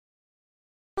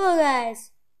Hello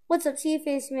guys, what's up?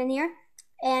 CFaceman here,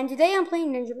 and today I'm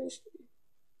playing Ninja Mission.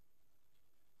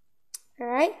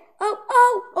 Alright,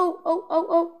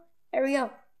 there we go.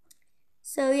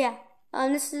 So yeah,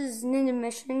 this is Ninja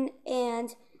Mission,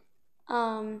 and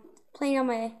playing on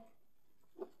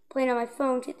my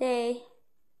phone today.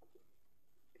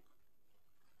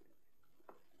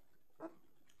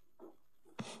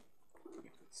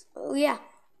 So yeah,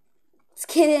 let's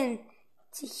get in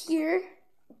to here.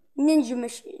 Ninja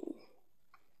Mission.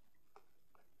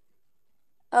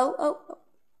 Oh.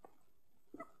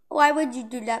 Why would you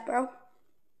do that, bro?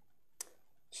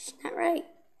 It's not right.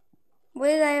 What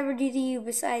did I ever do to you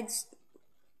besides,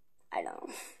 I don't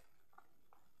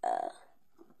know.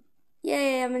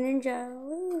 Yeah, I'm a ninja.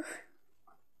 Woo.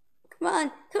 Come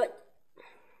on.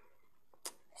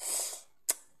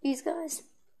 These guys.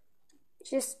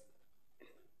 Just.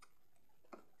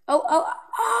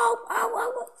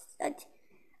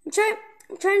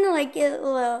 I'm trying to like get a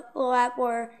little app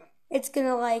where it's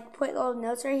gonna like put little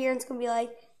notes right here, and it's gonna be like,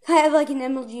 if I have like an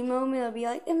MLG moment, it'll be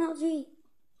like MLG.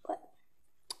 But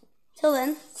till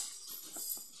then,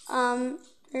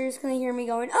 you're just gonna hear me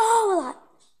going a lot.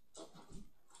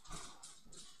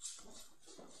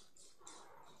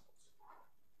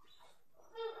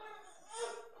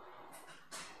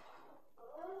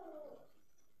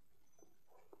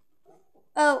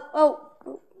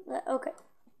 Okay.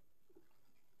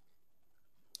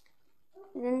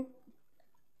 And then,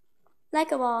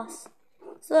 like a boss.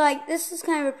 So, like, this is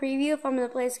kind of a preview if I'm going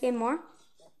to play this game more.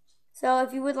 So,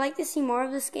 if you would like to see more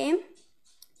of this game,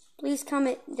 please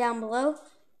comment down below.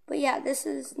 But yeah, this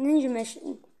is Ninja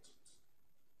Mission.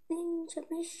 Ninja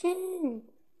Mission.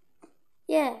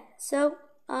 Yeah, so,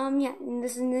 yeah,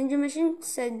 this is Ninja Mission.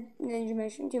 Said Ninja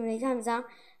Mission too many times now.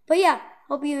 But yeah,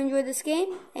 hope you enjoyed this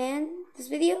game and this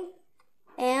video.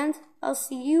 And I'll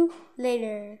see you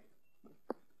later.